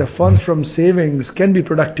 and the funds from savings can be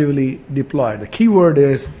productively deployed. The key word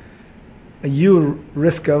is, are you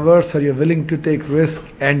risk averse, or you're willing to take risk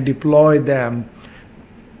and deploy them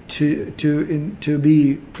to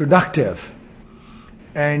be productive,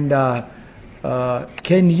 and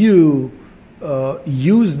can you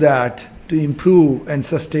use that to improve and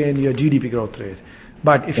sustain your GDP growth rate?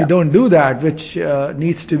 But if you don't do that, which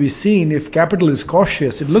needs to be seen, if capital is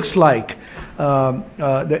cautious, it looks like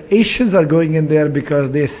the Asians are going in there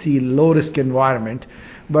because they see low risk environment.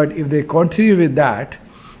 But if they continue with that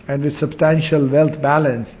and with substantial wealth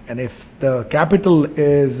balance, and if the capital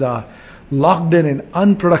is locked in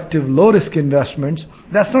unproductive low risk investments,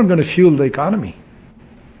 that's not going to fuel the economy.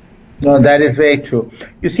 No, that is very true.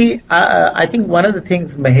 You see, I think one of the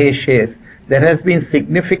things, Mahesh, is there has been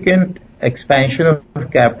significant expansion of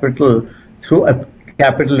capital through a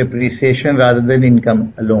capital appreciation rather than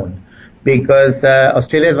income alone. Because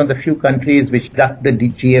Australia is one of the few countries which ducked the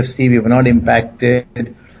GFC. We were not impacted.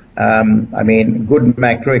 Good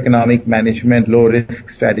macroeconomic management, low risk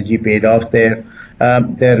strategy paid off there.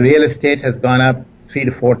 The real estate has gone up 3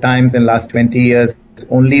 to 4 times in the last 20 years. It's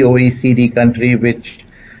only OECD country which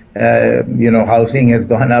housing has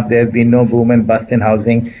gone up. There's been no boom and bust in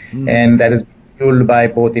housing, and that is fueled by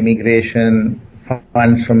both immigration,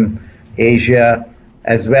 funds from Asia,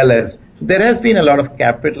 as well as there has been a lot of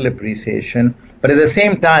capital appreciation. But at the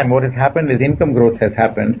same time, what has happened is income growth has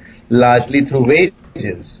happened largely through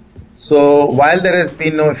wages. So while there has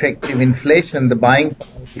been no effective inflation, the buying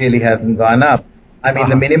power really hasn't gone up.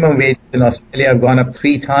 The minimum wage in Australia have gone up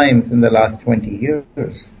 3 times in the last 20 years.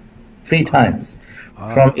 3 times.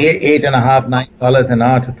 From $8.5, $9 an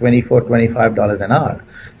hour to $24, $25 an hour.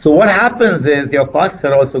 So what happens is your costs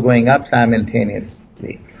are also going up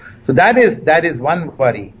simultaneously. So that is one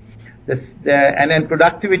worry. And then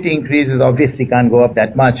productivity increases obviously can't go up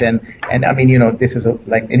that much. And this is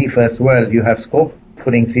like any first world. You have scope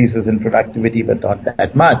for increases in productivity, but not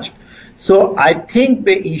that much. So I think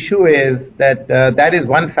the issue is that that is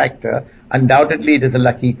one factor. Undoubtedly, it is a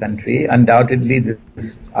lucky country. Undoubtedly,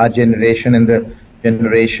 our generation and the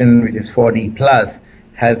generation which is 40 plus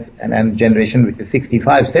and generation which is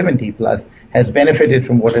 65, 70 plus has benefited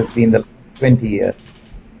from what has been the 20 years.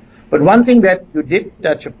 But one thing that you did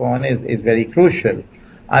touch upon is very crucial.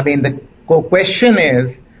 The question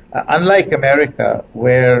is, unlike America,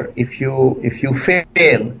 where if you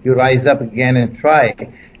fail, you rise up again and try,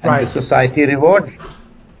 and Right. the society rewards,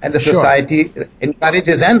 and the Sure. society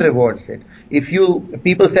encourages and rewards it. If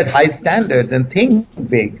people set high standards and think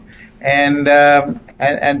big, and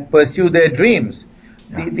pursue their dreams.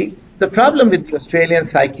 Yeah. The problem with the Australian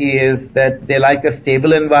psyche is that they like a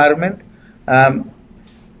stable environment.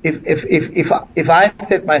 If I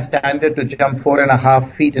set my standard to jump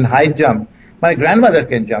 4.5 feet in high jump, my grandmother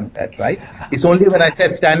can jump that, right? It's only when I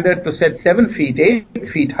set standard to set 7 feet, 8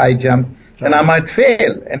 feet high jump, then I might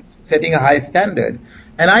fail and setting a high standard.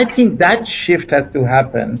 And I think that shift has to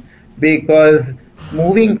happen, because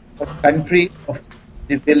moving from a country of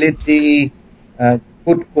stability,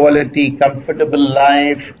 good quality, comfortable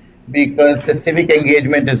life, because the civic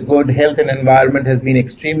engagement is good, health and environment has been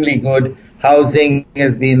extremely good, housing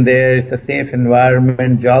has been there, it's a safe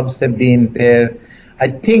environment, jobs have been there. I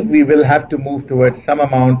think we will have to move towards some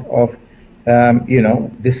amount of,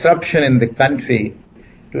 disruption in the country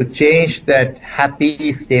to change that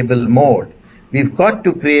happy, stable mode. We've got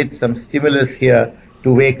to create some stimulus here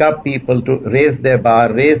to wake up people, to raise their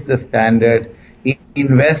bar, raise the standard,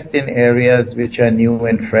 invest in areas which are new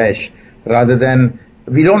and fresh, rather than,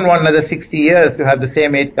 we don't want another 60 years to have the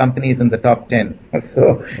same 8 companies in the top 10.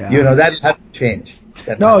 So, that'll have to change.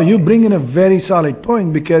 No, you bring in a very solid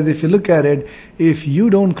point, because if you look at it, if you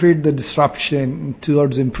don't create the disruption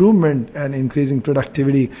towards improvement and increasing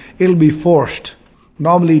productivity, it'll be forced.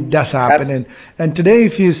 Normally it does happen. And today,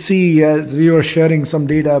 if you see, as we were sharing some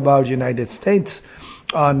data about United States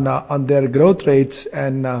on their growth rates,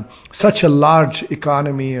 and such a large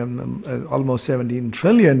economy, almost 17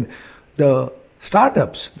 trillion, the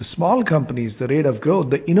startups, the small companies, the rate of growth,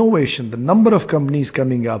 the innovation, the number of companies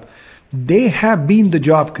coming up, they have been the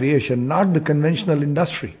job creation, not the conventional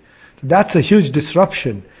industry. So that's a huge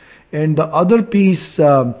disruption. And the other piece,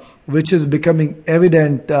 which is becoming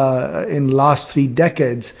evident in last 3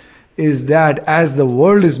 decades, is that as the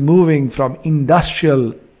world is moving from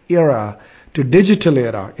industrial era to digital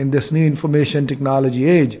era in this new information technology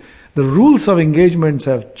age, the rules of engagements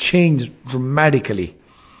have changed dramatically.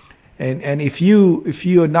 And if you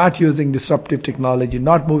are not using disruptive technology,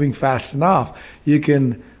 not moving fast enough, you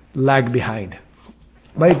can lag behind.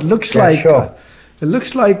 But it looks like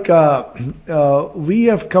we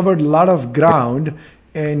have covered a lot of ground,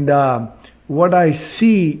 and what I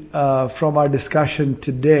see from our discussion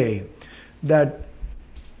today, that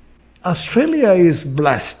Australia is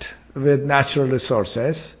blessed with natural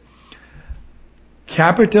resources.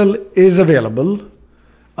 Capital is available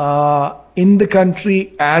in the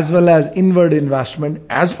country, as well as inward investment,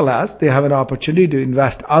 as well as they have an opportunity to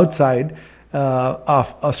invest outside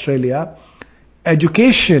of Australia.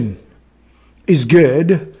 Education is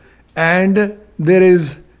good, and there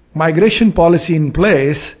is migration policy in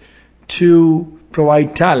place to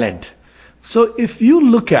provide talent. So if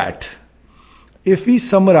we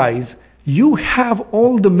summarize, you have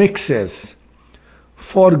all the mixes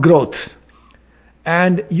for growth,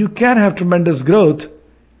 and you can have tremendous growth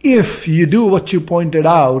if you do what you pointed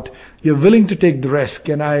out. You're willing to take the risk,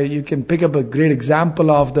 and you can pick up a great example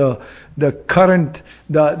of the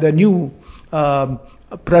new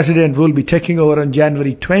president who will be taking over on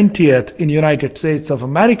January 20th in the United States of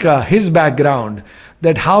America. His background,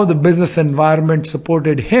 that how the business environment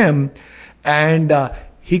supported him, and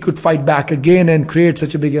he could fight back again and create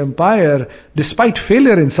such a big empire despite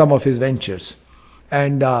failure in some of his ventures,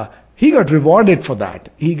 and he got rewarded for that.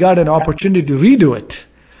 He got an opportunity to redo it.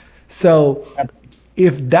 So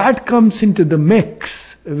if that comes into the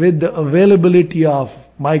mix with the availability of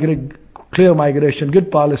clear migration, good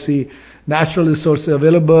policy, natural resources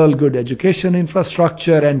available, good education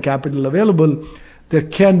infrastructure, and capital available, there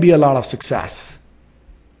can be a lot of success.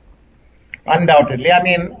 Undoubtedly. I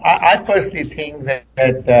mean, I personally think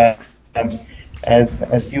that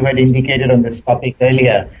as you had indicated on this topic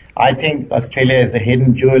earlier, I think Australia is a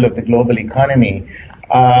hidden jewel of the global economy,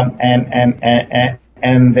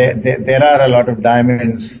 and there are a lot of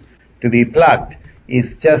diamonds to be plucked.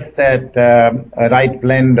 It's just that a right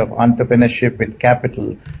blend of entrepreneurship with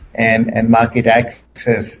capital and market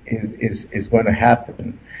access is going to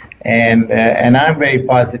happen. And I'm very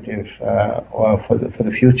positive for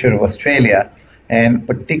the future of Australia, and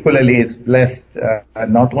particularly it's blessed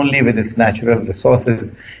not only with its natural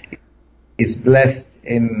resources, it's blessed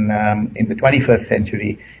in the 21st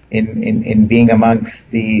century in being amongst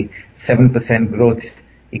the 7% growth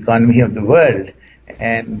economy of the world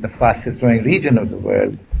and the fastest growing region of the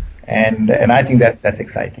world, and I think that's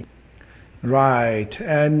exciting. Right.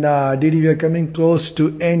 And Didi, we are coming close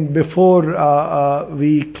to end. Before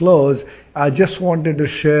we close, I just wanted to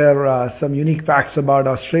share some unique facts about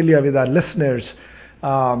Australia with our listeners.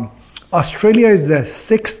 Australia is the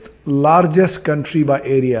 6th largest country by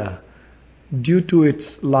area. Due to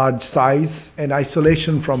its large size and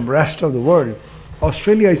isolation from rest of the world,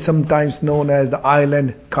 Australia is sometimes known as the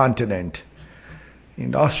island continent.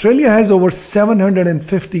 And Australia has over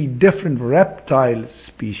 750 different reptile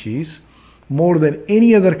species, more than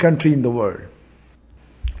any other country in the world.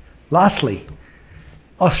 Lastly,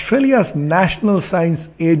 Australia's National Science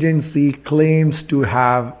Agency claims to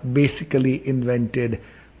have basically invented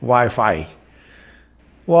Wi-Fi.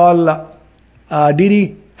 Well,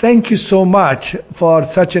 Didi, thank you so much for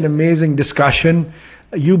such an amazing discussion.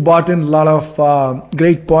 You brought in a lot of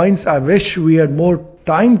great points. I wish we had more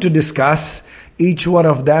time to discuss each one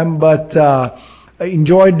of them, but I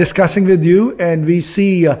enjoyed discussing with you, and we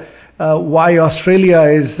see why Australia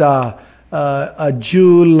is a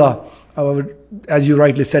jewel, as you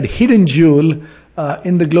rightly said, hidden jewel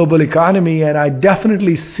in the global economy. And I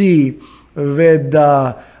definitely see with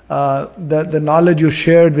the knowledge you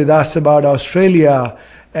shared with us about Australia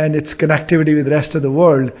and its connectivity with the rest of the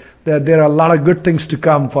world, that there are a lot of good things to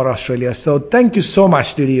come for Australia. So thank you so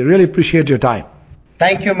much, Didi. Really appreciate your time.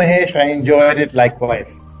 Thank you, Mahesh. I enjoyed it likewise.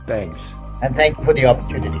 Thanks. And thank you for the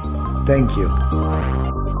opportunity. Thank you.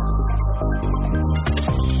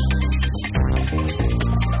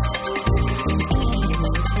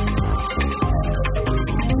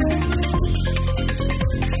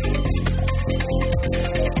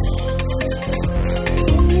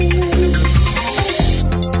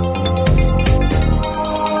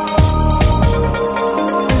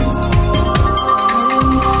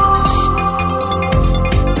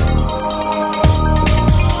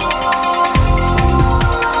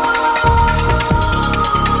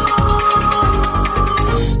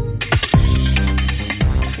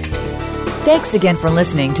 Thanks again for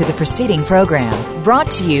listening to the preceding program, brought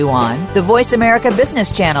to you on the Voice America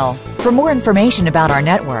Business Channel. For more information about our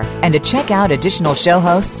network and to check out additional show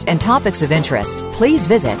hosts and topics of interest, please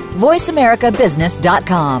visit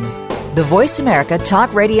voiceamericabusiness.com. The Voice America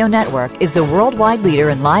Talk Radio Network is the worldwide leader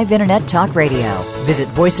in live Internet talk radio. Visit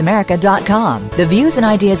voiceamerica.com. The views and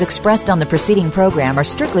ideas expressed on the preceding program are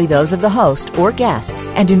strictly those of the host or guests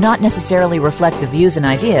and do not necessarily reflect the views and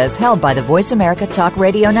ideas held by the Voice America Talk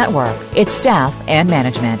Radio Network, its staff, and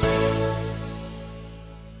management.